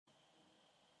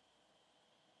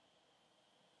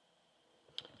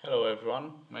Hello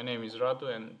everyone, my name is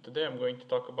Radu and today I'm going to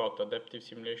talk about adaptive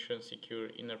simulation secure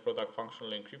inner product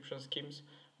functional encryption schemes,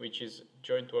 which is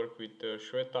joint work with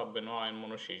Shweta, Benoît and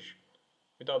Monosij.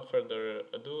 Without further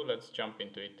ado, let's jump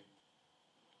into it.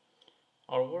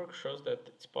 Our work shows that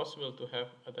it's possible to have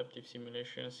adaptive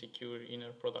simulation secure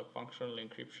inner product functional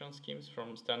encryption schemes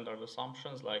from standard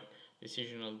assumptions like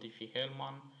decisional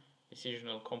Diffie-Hellman,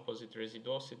 decisional composite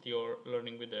residuosity or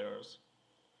learning with errors.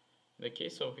 In the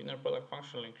case of inner product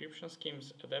functional encryption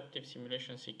schemes, adaptive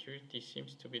simulation security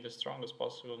seems to be the strongest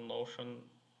possible notion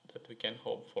that we can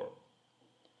hope for.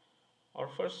 Our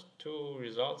first two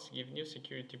results give new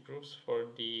security proofs for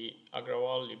the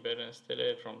Agrawal, Libert and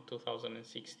Stelle from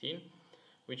 2016,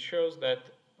 which shows that,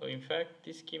 in fact,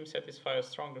 this scheme satisfies a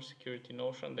stronger security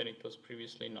notion than it was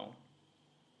previously known.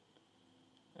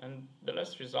 And the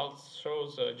last result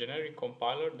shows a generic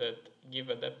compiler that gives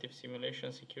adaptive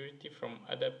simulation security from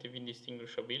adaptive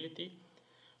indistinguishability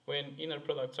when inner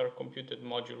products are computed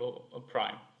modulo a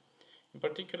prime. In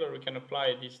particular, we can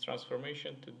apply this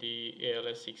transformation to the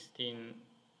ALS16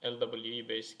 LWE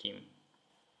based scheme.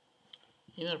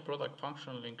 Inner product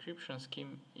functional encryption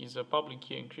scheme is a public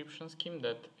key encryption scheme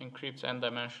that encrypts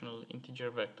n-dimensional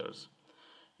integer vectors.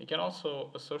 We can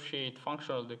also associate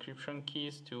functional decryption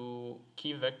keys to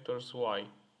key vectors y.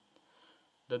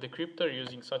 The decryptor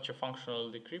using such a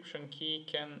functional decryption key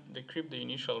can decrypt the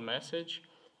initial message,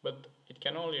 but it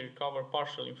can only recover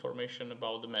partial information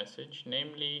about the message,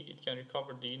 namely it can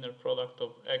recover the inner product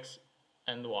of x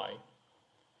and y.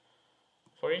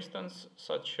 For instance,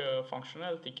 such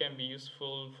functionality can be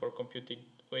useful for computing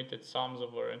weighted sums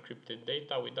over encrypted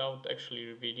data without actually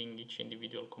revealing each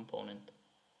individual component.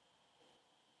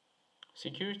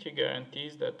 Security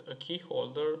guarantees that a key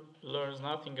holder learns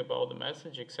nothing about the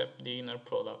message except the inner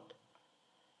product.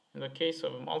 In the case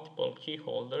of multiple key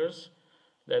holders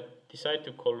that decide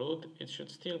to collude, it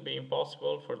should still be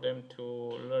impossible for them to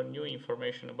learn new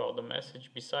information about the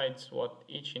message besides what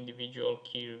each individual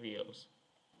key reveals.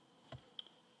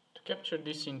 To capture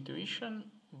this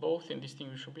intuition, both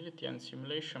indistinguishability and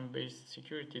simulation-based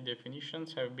security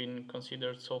definitions have been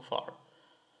considered so far.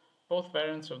 Both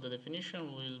variants of the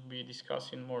definition will be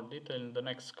discussed in more detail in the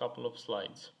next couple of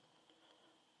slides.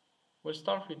 We'll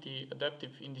start with the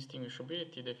adaptive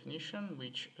indistinguishability definition,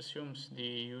 which assumes the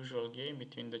usual game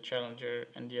between the challenger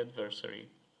and the adversary.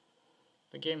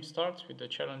 The game starts with the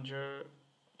challenger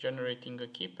generating a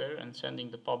key pair and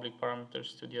sending the public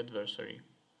parameters to the adversary.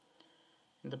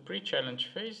 In the pre-challenge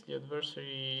phase, the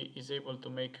adversary is able to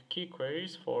make key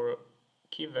queries for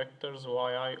key vectors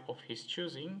yi of his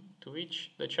choosing, to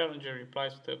which the challenger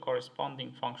replies with the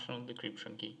corresponding functional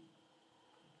decryption key.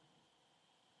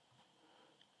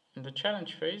 In the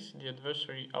challenge phase, the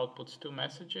adversary outputs two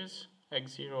messages,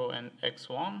 x0 and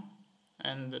x1,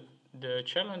 and the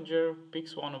challenger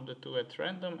picks one of the two at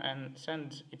random and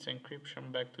sends its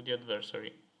encryption back to the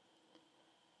adversary.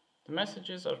 The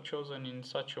messages are chosen in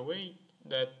such a way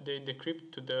that they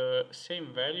decrypt to the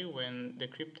same value when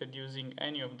decrypted using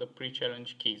any of the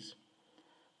pre-challenge keys,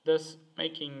 thus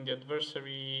making the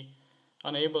adversary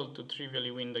unable to trivially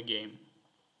win the game.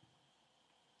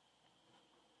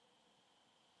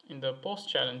 In the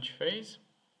post-challenge phase,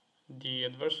 the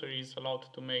adversary is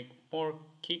allowed to make more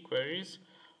key queries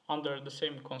under the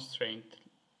same constraint,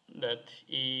 that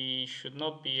he should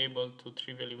not be able to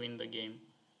trivially win the game.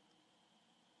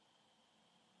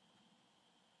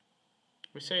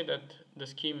 We say that the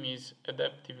scheme is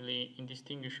adaptively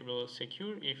indistinguishable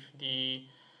secure if the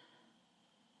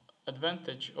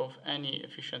advantage of any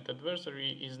efficient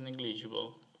adversary is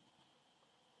negligible.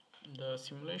 The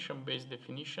simulation-based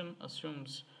definition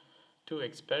assumes two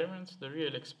experiments: the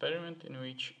real experiment in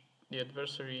which the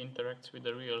adversary interacts with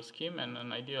the real scheme, and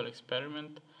an ideal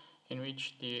experiment in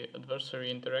which the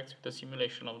adversary interacts with the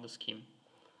simulation of the scheme.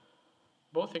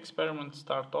 Both experiments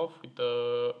start off with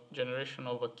the generation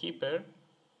of a key pair,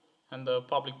 and the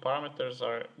public parameters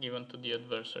are given to the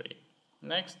adversary.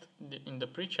 Next, in the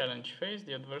pre-challenge phase,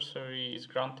 the adversary is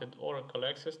granted oracle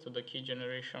access to the key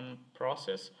generation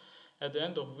process, at the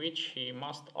end of which he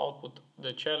must output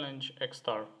the challenge x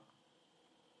star.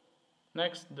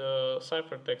 Next, the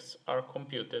ciphertexts are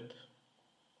computed.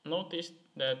 Notice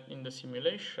that in the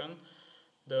simulation,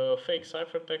 the fake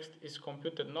ciphertext is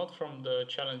computed not from the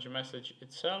challenge message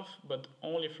itself, but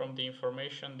only from the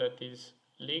information that is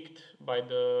leaked by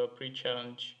the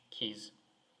pre-challenge keys.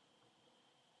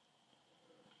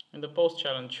 In the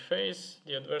post-challenge phase,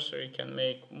 the adversary can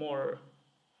make more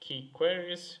key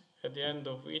queries, at the end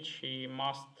of which he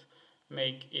must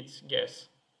make its guess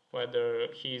whether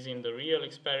he is in the real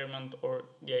experiment or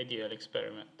the ideal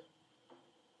experiment.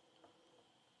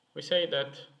 We say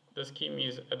that the scheme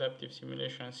is adaptive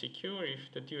simulation secure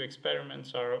if the two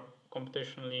experiments are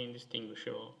computationally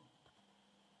indistinguishable.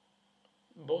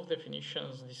 Both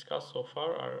definitions discussed so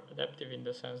far are adaptive in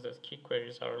the sense that key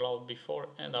queries are allowed before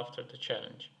and after the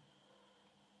challenge.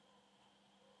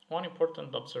 One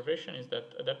important observation is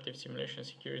that adaptive simulation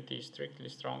security is strictly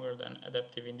stronger than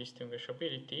adaptive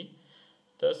indistinguishability,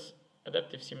 thus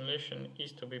adaptive simulation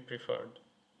is to be preferred.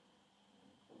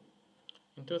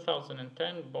 In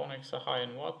 2010, Benoît, Sahai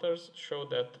and Waters showed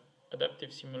that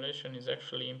adaptive simulation is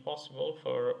actually impossible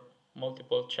for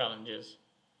multiple challenges.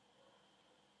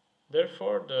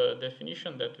 Therefore, the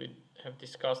definition that we have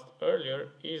discussed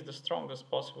earlier is the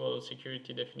strongest possible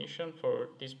security definition for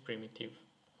this primitive.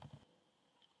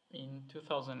 In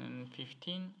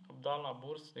 2015, Abdallah,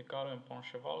 Burs, De Caro and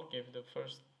Poncheval gave the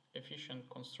first efficient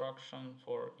construction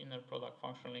for inner product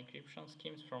functional encryption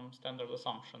schemes from standard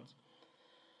assumptions.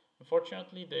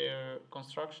 Unfortunately, their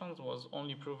constructions was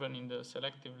only proven in the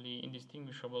selectively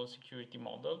indistinguishable security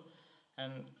model,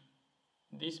 and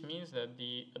this means that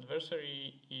the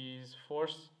adversary is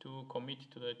forced to commit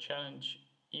to the challenge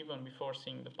even before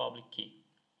seeing the public key.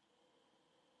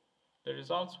 The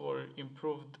results were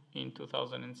improved in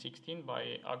 2016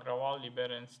 by Agrawal,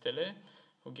 Libert and Stele,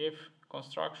 who gave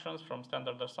constructions from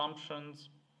standard assumptions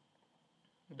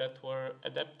that were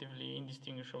adaptively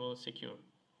indistinguishable secure.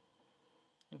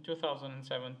 In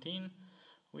 2017,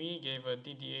 we gave a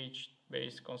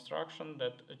DDH-based construction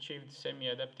that achieved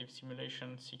semi-adaptive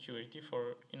simulation security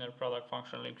for inner product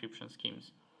functional encryption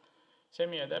schemes.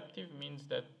 Semi-adaptive means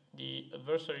that the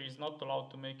adversary is not allowed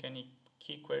to make any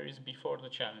key queries before the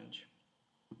challenge.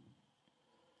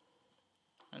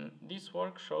 And this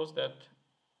work shows that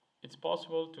it's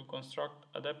possible to construct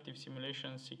adaptive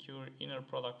simulation secure inner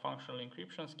product functional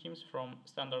encryption schemes from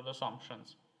standard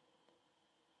assumptions.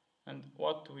 And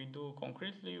what we do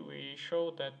concretely, we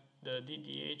show that the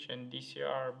DDH and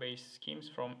DCR based schemes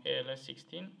from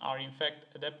ALS16 are in fact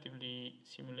adaptively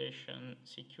simulation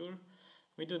secure.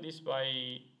 We do this by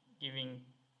giving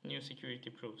new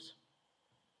security proofs.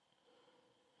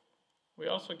 We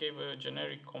also gave a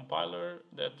generic compiler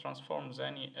that transforms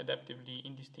any adaptively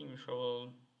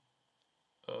indistinguishable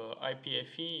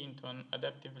IPFE into an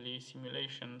adaptively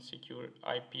simulation secure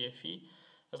IPFE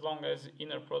as long as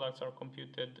inner products are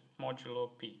computed modulo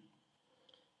P.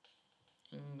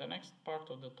 In the next part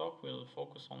of the talk, we'll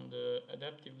focus on the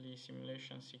adaptively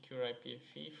simulation secure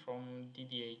IPFE from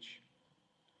DDH,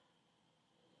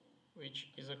 which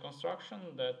is a construction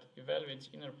that evaluates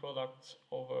inner products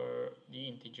over the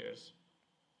integers.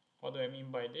 What do I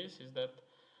mean by this is that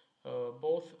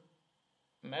both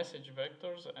message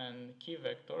vectors and key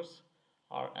vectors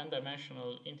are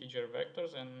n-dimensional integer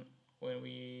vectors, and when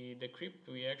we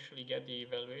decrypt, we actually get the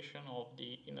evaluation of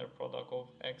the inner product of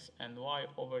x and y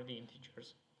over the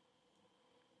integers.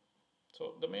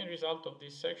 So the main result of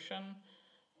this section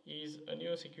is a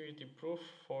new security proof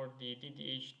for the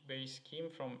DDH-based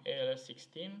scheme from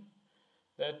ALS16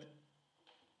 that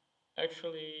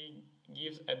actually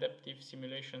gives adaptive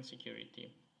simulation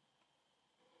security.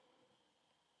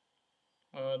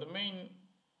 The main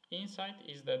insight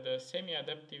is that the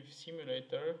semi-adaptive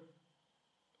simulator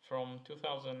from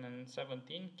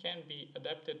 2017 can be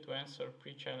adapted to answer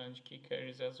pre-challenge key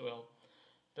queries as well,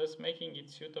 thus making it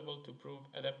suitable to prove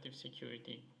adaptive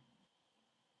security.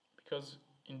 Because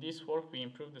in this work we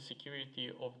improved the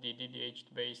security of the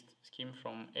DDH-based scheme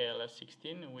from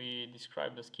ALS16, we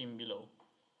describe the scheme below.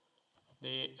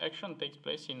 The action takes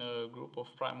place in a group of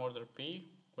prime order P,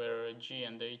 where G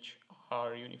and H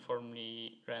are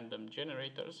uniformly random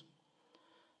generators,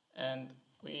 and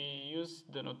we use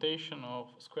the notation of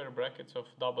square brackets of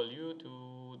W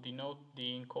to denote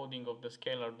the encoding of the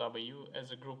scalar W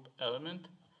as a group element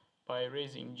by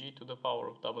raising G to the power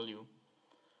of W.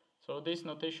 So this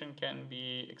notation can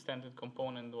be extended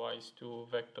component-wise to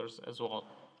vectors as well.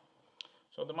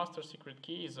 So the master secret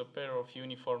key is a pair of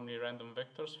uniformly random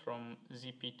vectors from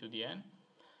ZP to the N,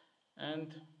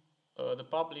 and the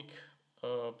public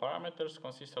parameters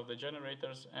consist of the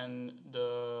generators and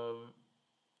the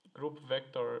group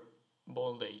vector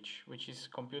bold H, which is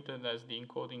computed as the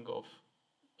encoding of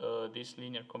this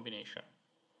linear combination.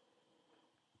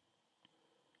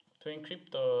 To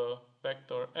encrypt the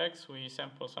vector X, we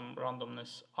sample some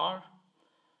randomness R,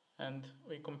 and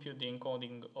we compute the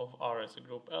encoding of R as a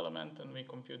group element, and we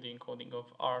compute the encoding of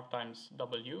R times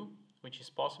W, which is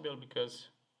possible because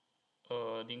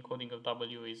the encoding of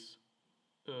W is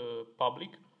public.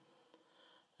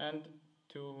 And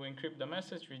to encrypt the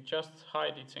message, we just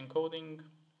hide its encoding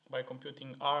by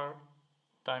computing R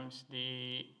times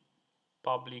the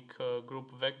public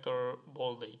group vector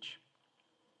bold H.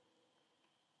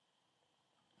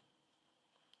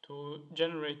 To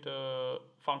generate a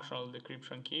functional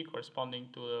decryption key corresponding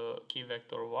to the key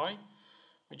vector y,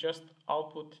 we just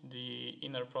output the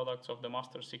inner products of the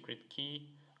master secret key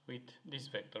with this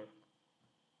vector.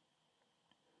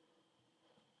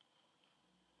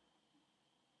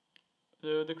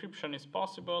 The decryption is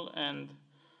possible, and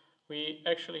we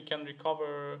actually can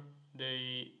recover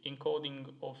the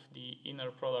encoding of the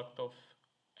inner product of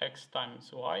x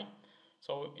times y.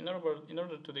 So in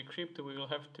order to decrypt, we will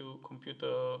have to compute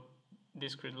a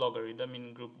discrete logarithm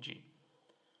in group G.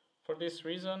 For this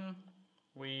reason,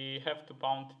 we have to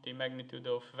bound the magnitude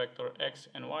of vector x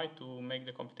and y to make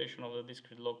the computation of the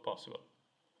discrete log possible.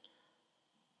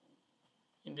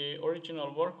 In the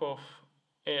original work of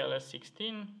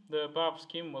ALS16, the above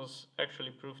scheme was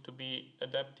actually proved to be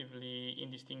adaptively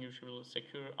indistinguishable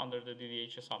secure under the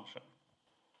DDH assumption.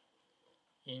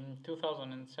 In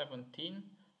 2017,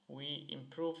 we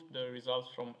improved the results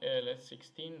from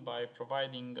ALS16 by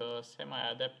providing a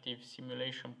semi-adaptive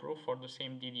simulation proof for the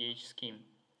same DDH scheme.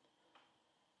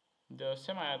 The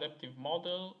semi-adaptive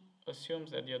model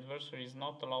assumes that the adversary is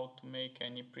not allowed to make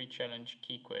any pre-challenge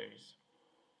key queries.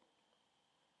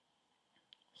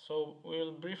 So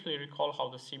we'll briefly recall how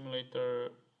the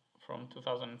simulator from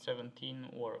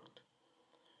 2017 worked.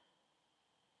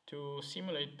 To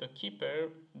simulate the key pair,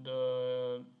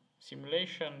 the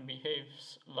simulation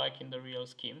behaves like in the real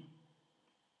scheme.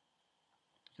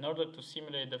 In order to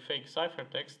simulate the fake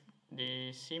ciphertext,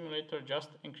 the simulator just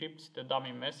encrypts the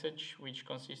dummy message, which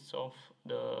consists of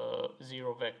the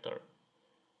 0 vector.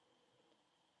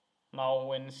 Now,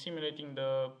 when simulating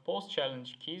the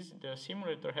post-challenge keys, the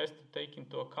simulator has to take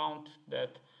into account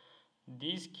that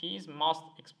these keys must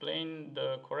explain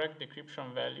the correct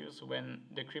decryption values when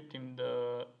decrypting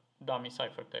the dummy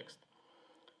ciphertext.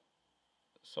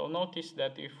 So notice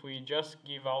that if we just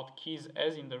give out keys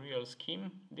as in the real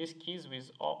scheme, these keys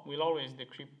will always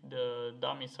decrypt the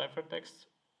dummy ciphertext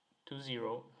to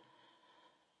 0.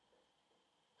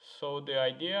 So the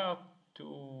idea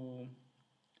to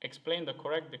explain the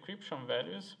correct decryption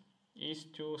values is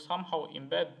to somehow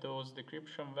embed those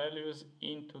decryption values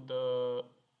into the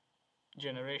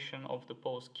generation of the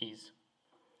post keys.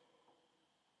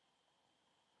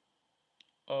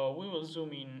 We will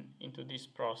zoom into this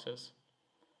process.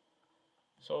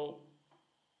 So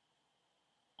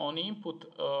on input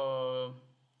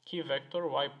key vector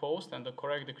y post and the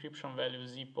correct decryption value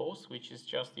z post, which is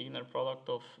just the inner product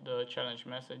of the challenge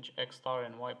message x star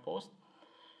and y post,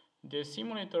 the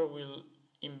simulator will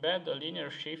embed a linear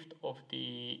shift of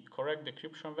the correct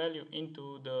decryption value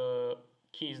into the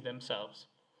keys themselves.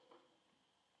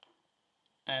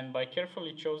 And by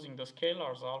carefully choosing the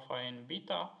scalars alpha and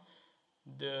beta,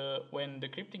 when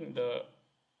decrypting the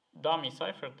dummy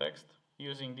ciphertext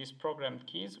using these programmed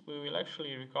keys, we will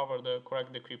actually recover the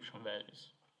correct decryption values.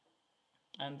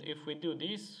 And if we do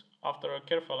this, after a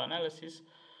careful analysis,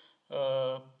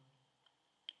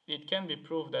 it can be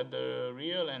proved that the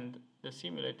real and the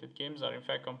simulated games are in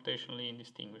fact computationally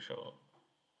indistinguishable.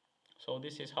 So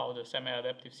this is how the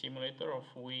semi-adaptive simulator of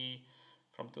Wii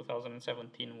from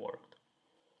 2017 worked.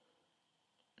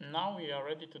 Now we are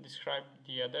ready to describe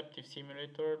the adaptive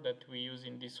simulator that we use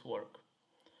in this work.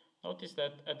 Notice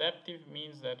that adaptive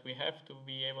means that we have to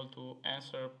be able to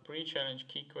answer pre-challenge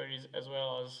key queries as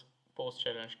well as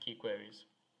post-challenge key queries.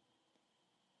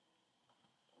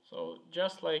 So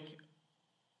just like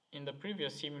in the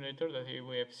previous simulator that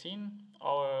we have seen,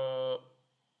 our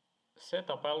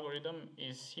setup algorithm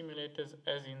is simulated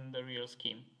as in the real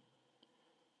scheme.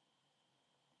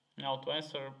 Now to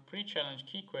answer pre-challenge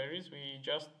key queries, we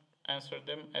just answer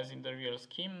them as in the real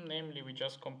scheme, namely we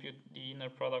just compute the inner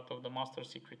product of the master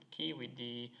secret key with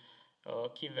the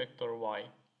key vector y.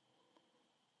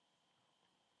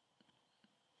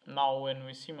 Now when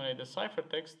we simulate the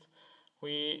ciphertext,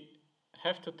 we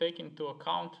have to take into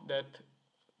account that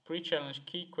pre-challenge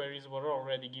key queries were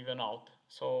already given out.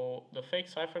 So the fake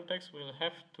ciphertext will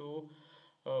have to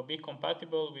be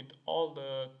compatible with all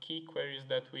the key queries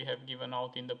that we have given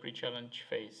out in the pre-challenge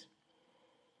phase.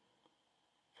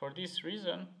 For this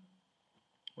reason,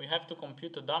 we have to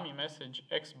compute a dummy message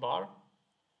x bar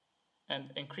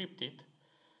and encrypt it.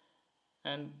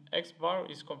 And x bar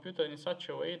is computed in such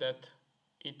a way that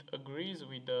it agrees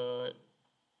with the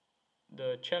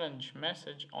challenge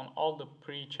message on all the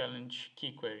pre-challenge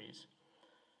key queries.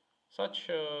 Such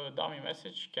a dummy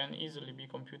message can easily be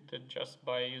computed just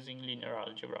by using linear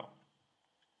algebra.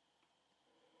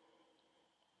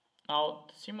 Now,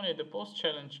 to simulate the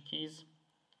post-challenge keys,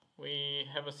 we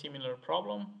have a similar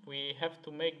problem. We have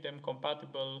to make them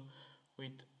compatible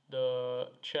with the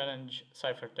challenge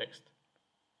ciphertext.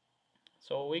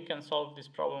 So we can solve this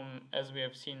problem, as we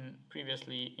have seen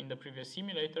previously in the previous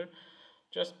simulator,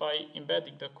 just by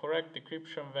embedding the correct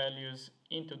decryption values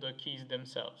into the keys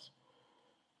themselves.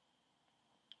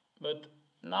 But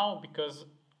now, because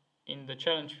in the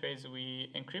challenge phase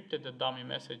we encrypted the dummy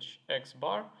message X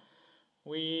bar,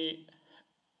 we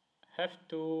have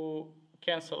to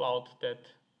cancel out that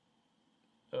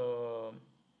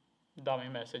dummy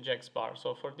message X bar.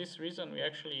 So for this reason, we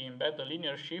actually embed a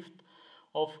linear shift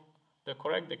of the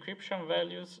correct decryption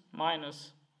values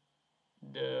minus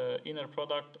the inner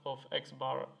product of X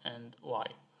bar and Y.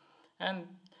 And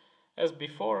as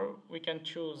before, we can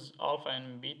choose alpha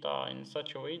and beta in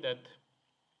such a way that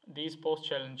these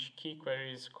post-challenge key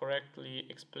queries correctly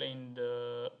explain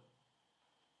the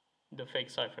fake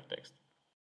ciphertext.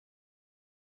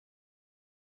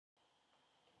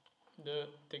 The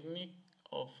technique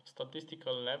of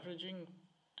statistical leveraging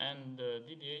and the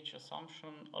DDH assumption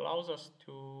allows us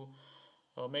to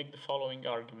make the following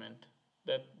argument,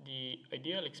 that the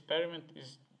ideal experiment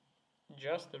is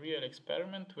just a real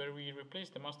experiment where we replace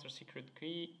the master secret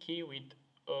key with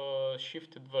a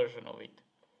shifted version of it.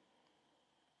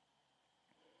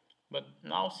 But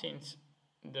now, since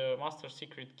the master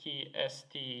secret key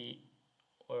ST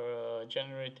were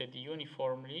generated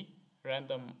uniformly,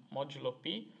 random modulo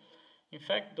P, in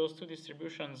fact, those two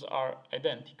distributions are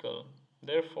identical.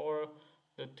 Therefore,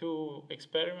 the two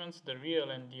experiments, the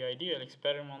real and the ideal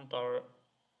experiment, are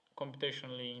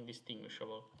computationally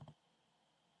indistinguishable.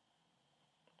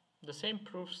 The same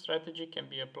proof strategy can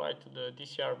be applied to the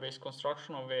DCR-based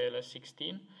construction of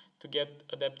ALS16 to get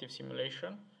adaptive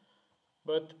simulation.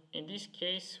 But in this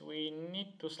case, we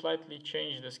need to slightly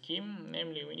change the scheme,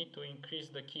 namely we need to increase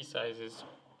the key sizes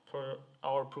for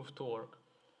our proof to work.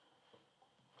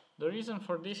 The reason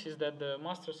for this is that the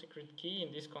master secret key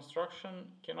in this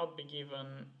construction cannot be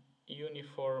given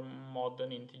uniform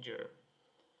modern integer.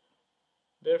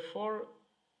 Therefore,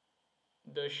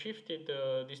 the shifted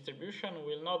distribution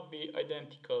will not be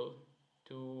identical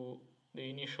to the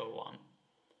initial one.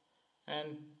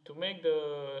 And to make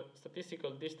the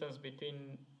statistical distance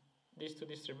between these two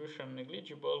distributions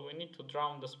negligible, we need to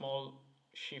drown the small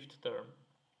shift term.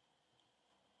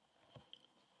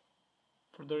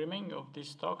 For the remainder of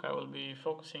this talk, I will be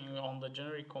focusing on the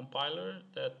generic compiler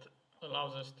that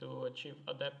allows us to achieve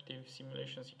adaptive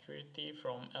simulation security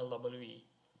from LWE.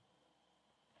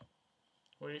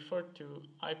 We refer to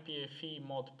IPFE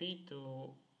mod P to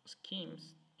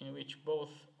schemes in which both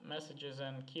messages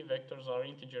and key vectors are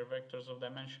integer vectors of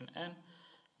dimension n,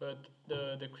 but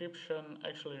the decryption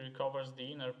actually recovers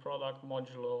the inner product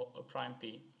modulo a prime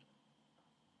p.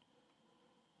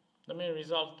 The main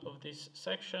result of this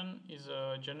section is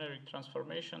a generic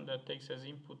transformation that takes as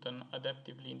input an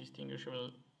adaptively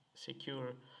indistinguishable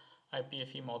secure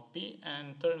IPFE mod P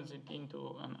and turns it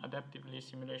into an adaptively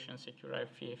simulation secure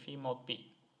IPFE mod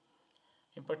P.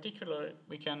 In particular,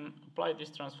 we can apply this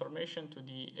transformation to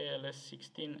the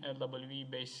ALS16 LWE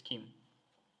based scheme.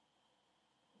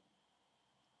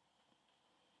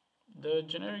 The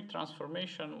generic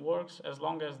transformation works as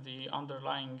long as the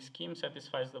underlying scheme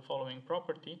satisfies the following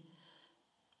property.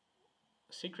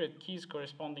 Secret keys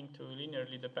corresponding to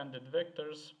linearly dependent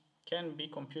vectors can be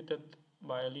computed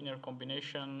by a linear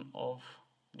combination of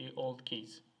the old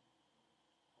keys.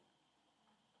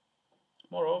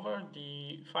 Moreover,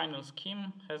 the final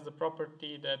scheme has the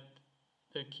property that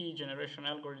the key generation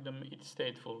algorithm is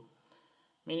stateful,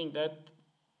 meaning that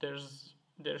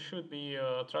there should be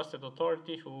a trusted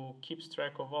authority who keeps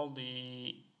track of all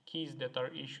the keys that are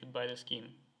issued by the scheme.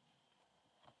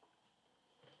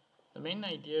 The main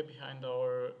idea behind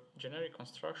our generic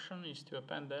construction is to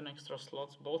append n extra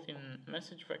slots both in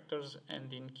message vectors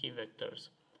and in key vectors.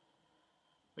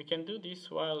 We can do this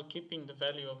while keeping the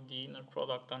value of the inner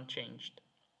product unchanged.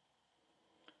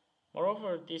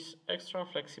 Moreover, this extra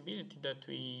flexibility that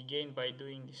we gain by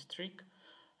doing this trick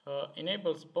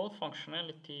enables both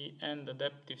functionality and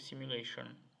adaptive simulation.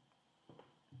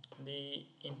 The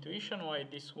intuition why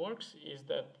this works is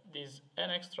that these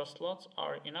n extra slots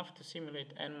are enough to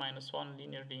simulate n-1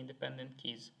 linearly independent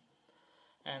keys.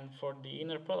 And for the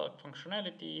inner product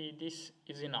functionality, this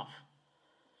is enough.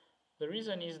 The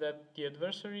reason is that the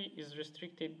adversary is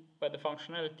restricted by the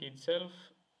functionality itself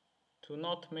to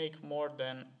not make more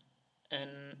than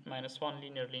n-1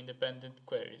 linearly independent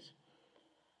queries.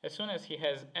 As soon as he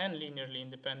has n linearly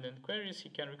independent queries, he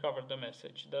can recover the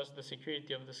message. Thus, the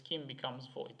security of the scheme becomes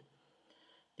void.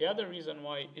 The other reason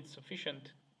why it's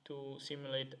sufficient to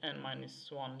simulate n-1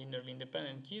 linearly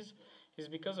independent keys is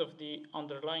because of the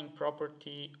underlying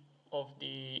property of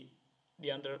the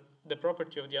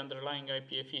property of the underlying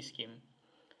IPFE scheme.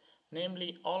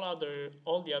 Namely,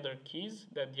 all the other keys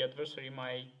that the adversary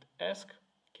might ask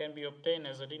can be obtained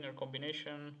as a linear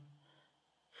combination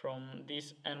from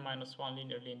these n-1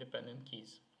 linearly independent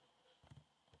keys.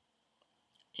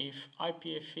 If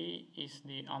IPFE is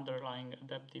the underlying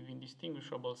adaptive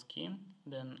indistinguishable scheme,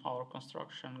 then our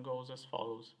construction goes as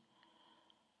follows.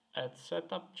 At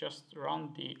setup, just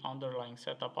run the underlying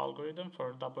setup algorithm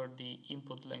for double the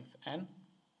input length n.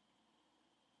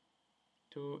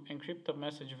 To encrypt a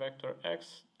message vector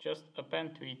x, just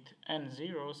append to it n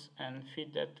zeros and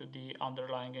feed that to the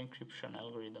underlying encryption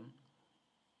algorithm.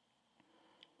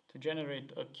 To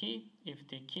generate a key, if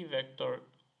the key vector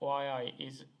yi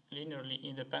is linearly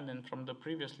independent from the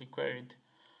previously queried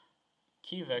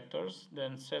key vectors,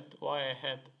 then set yi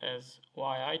hat as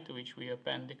yi, to which we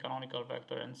append the canonical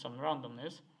vector and some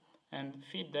randomness, and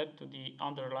feed that to the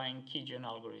underlying keygen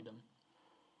algorithm.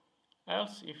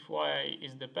 Else, if yi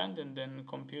is dependent, then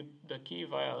compute the key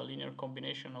via a linear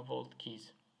combination of all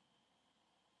keys.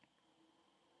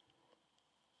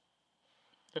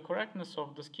 The correctness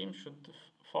of the scheme should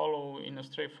follow in a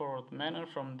straightforward manner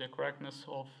from the correctness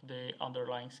of the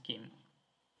underlying scheme.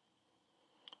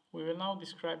 We will now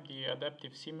describe the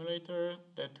adaptive simulator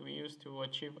that we use to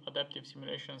achieve adaptive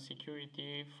simulation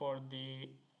security for the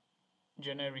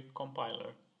generic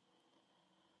compiler.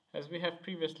 As we have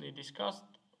previously discussed,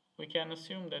 we can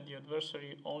assume that the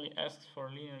adversary only asks for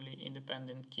linearly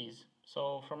independent keys.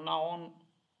 So from now on,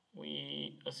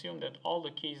 we assume that all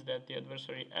the keys that the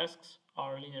adversary asks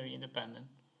are linearly independent.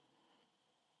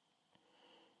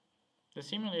 The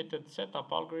simulated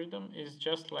setup algorithm is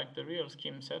just like the real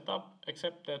scheme setup,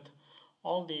 except that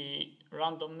all the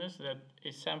randomness that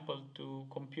is sampled to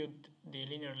compute the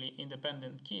linearly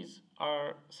independent keys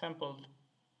are sampled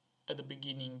at the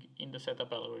beginning in the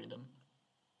setup algorithm.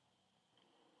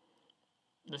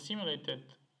 The simulated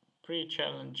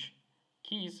pre-challenge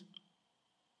keys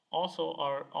also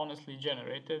are honestly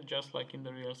generated, just like in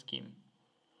the real scheme.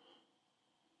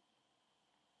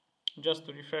 Just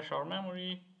to refresh our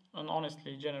memory, an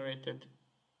honestly generated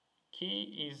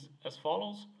key is as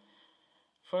follows.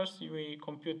 First, we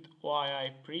compute yi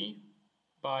pre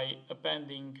by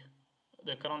appending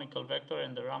the canonical vector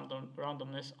and the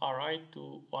randomness ri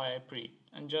to yi pre,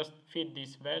 and just feed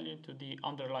this value to the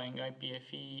underlying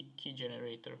IPFE key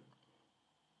generator.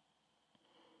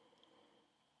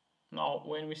 Now,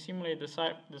 when we simulate the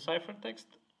ciphertext,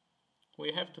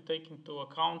 we have to take into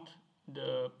account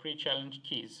the pre-challenge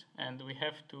keys, and we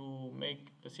have to make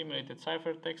the simulated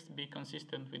ciphertext be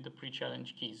consistent with the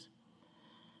pre-challenge keys.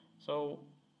 So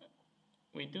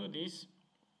we do this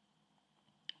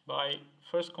by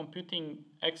first computing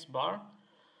x bar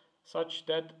such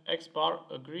that x bar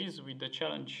agrees with the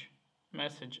challenge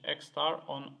message x star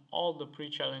on all the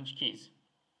pre-challenge keys,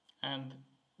 and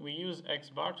we use x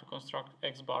bar to construct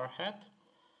x bar hat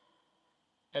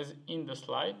as in the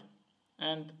slide,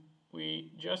 and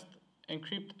we just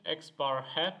encrypt x bar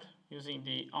hat using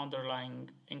the underlying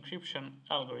encryption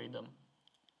algorithm,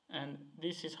 and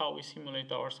this is how we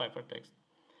simulate our ciphertext.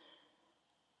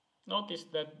 Notice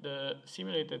that the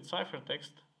simulated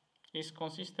ciphertext is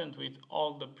consistent with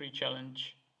all the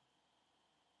pre-challenge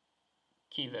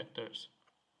key vectors.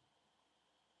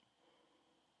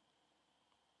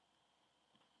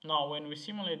 Now, when we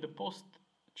simulate the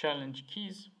post-challenge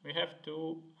keys, we have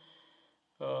to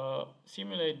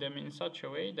simulate them in such a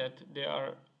way that they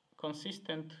are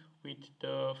consistent with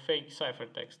the fake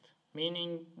ciphertext,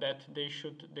 meaning that they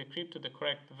should decrypt to the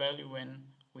correct value when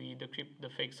we decrypt the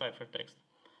fake ciphertext.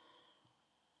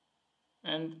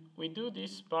 And we do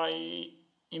this by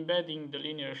embedding the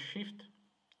linear shift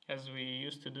as we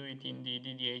used to do it in the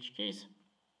DDH case,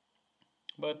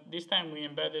 but this time we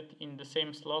embed it in the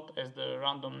same slot as the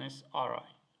randomness Ri.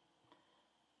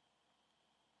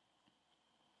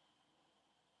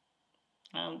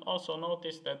 And also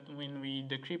notice that when we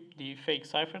decrypt the fake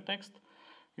ciphertext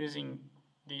using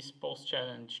these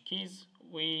post-challenge keys,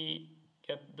 we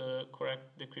get the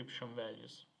correct decryption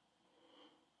values.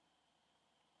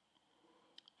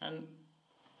 And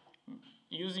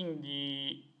using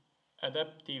the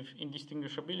adaptive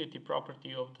indistinguishability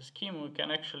property of the scheme, we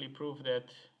can actually prove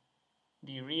that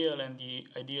the real and the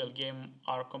ideal game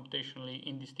are computationally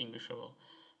indistinguishable.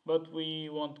 But we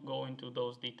won't go into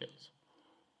those details.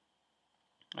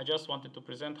 I just wanted to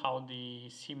present how the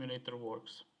simulator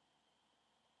works.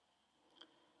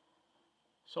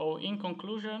 So in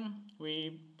conclusion,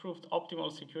 we proved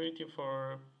optimal security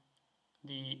for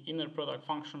the inner product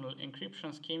functional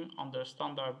encryption scheme under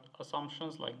standard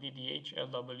assumptions like DDH,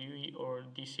 LWE, or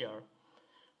DCR.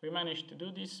 We managed to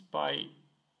do this by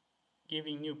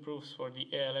giving new proofs for the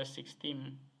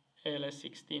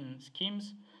ALS16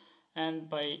 schemes and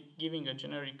by giving a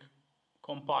generic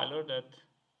compiler that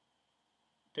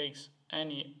takes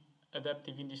any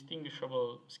adaptive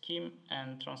indistinguishable scheme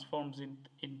and transforms it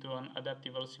into an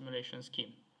adaptable simulation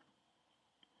scheme.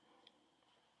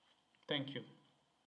 Thank you.